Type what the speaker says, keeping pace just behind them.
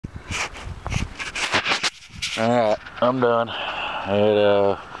Alright, I'm done.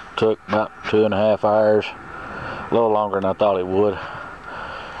 It took about 2.5 hours, a little longer than I thought it would.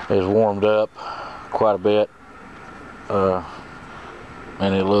 It's warmed up quite a bit, and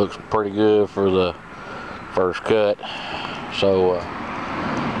it looks pretty good for the first cut. So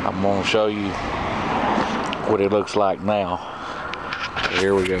I'm going to show you what it looks like now. So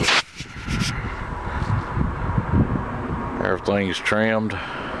here we go. Everything's trimmed.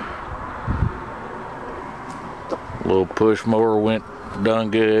 Little push mower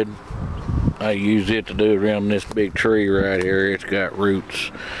done good. I used it to do around this big tree right here. It's got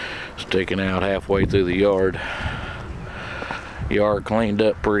roots sticking out halfway through the yard. Yard cleaned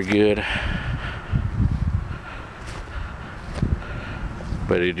up pretty good,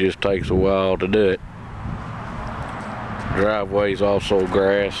 but it just takes a while to do it. Driveway's also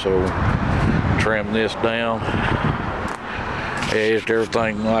grass, so trim this down. Edged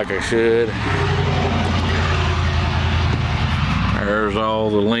everything like I should. There's all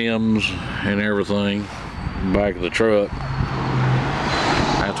the limbs and everything back of the truck.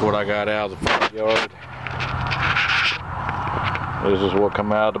 That's what I got out of the front yard. This is what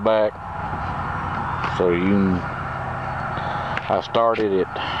come out of the back. So I started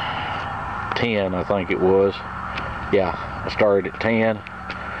at 10, I think it was. Yeah, I started at 10,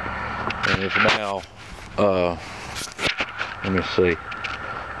 and it's now, let me see.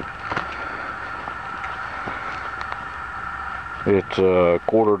 It's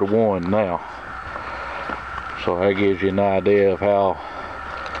 1:45 now. So that gives you an idea of how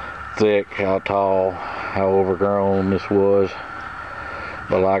thick, how tall, how overgrown this was.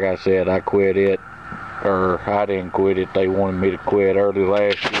 But like I said, I quit it, or I didn't quit it. They wanted me to quit early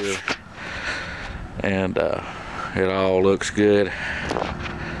last year. And it all looks good.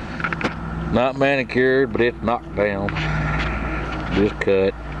 Not manicured, but it's knocked down. Just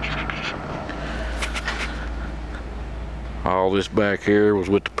cut. All this back here was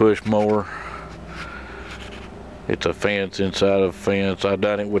with the push mower. It's a fence inside of a fence. I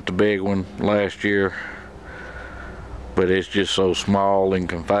done it with the big one last year, but it's just so small and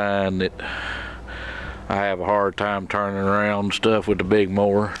confined that I have a hard time turning around stuff with the big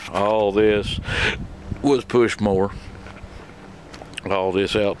mower. All this was push mower. All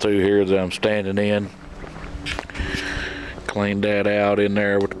this out through here that I'm standing in, cleaned that out in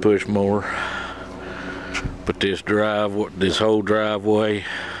there with the push mower. But this whole driveway,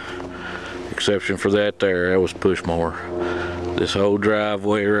 exception for that was push mower. This whole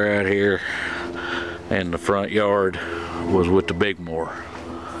driveway right here and the front yard was with the big mower,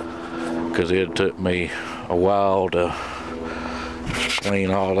 because it took me a while to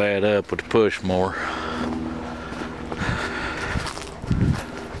clean all that up with the push mower.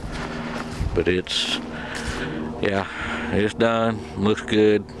 But it's done. Looks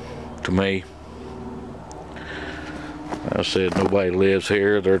good to me. I said nobody lives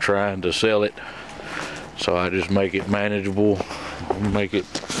here. They're trying to sell it, so I just make it manageable, make it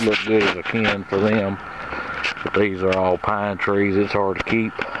look good as I can for them. But these are all pine trees. It's hard to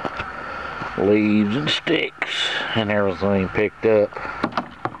keep leaves and sticks and everything picked up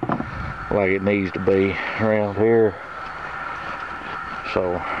like it needs to be around here.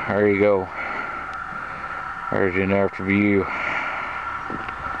 So there you go. There's an after view.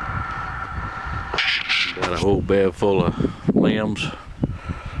 Got a whole bed full of limbs.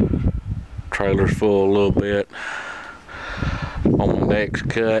 Trailer's full a little bit. On my next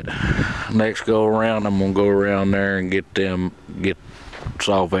cut, next go around, I'm gonna go around there and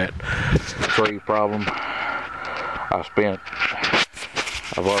solve that tree problem. I've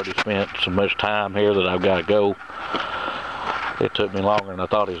already spent so much time here that I've got to go. It took me longer than I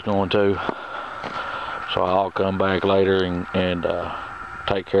thought it was going to. So I'll come back later and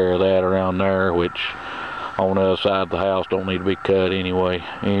take care of that around there, which on the other side of the house don't need to be cut anyway.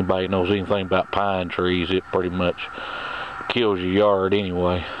 Anybody knows anything about pine trees, it pretty much kills your yard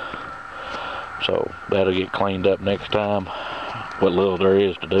anyway. So that'll get cleaned up next time, what little there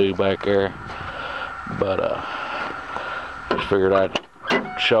is to do back there. But just figured I'd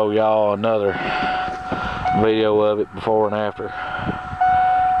show y'all another video of it before and after.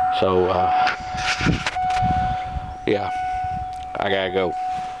 So yeah, I gotta go.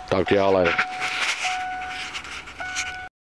 Talk to y'all later.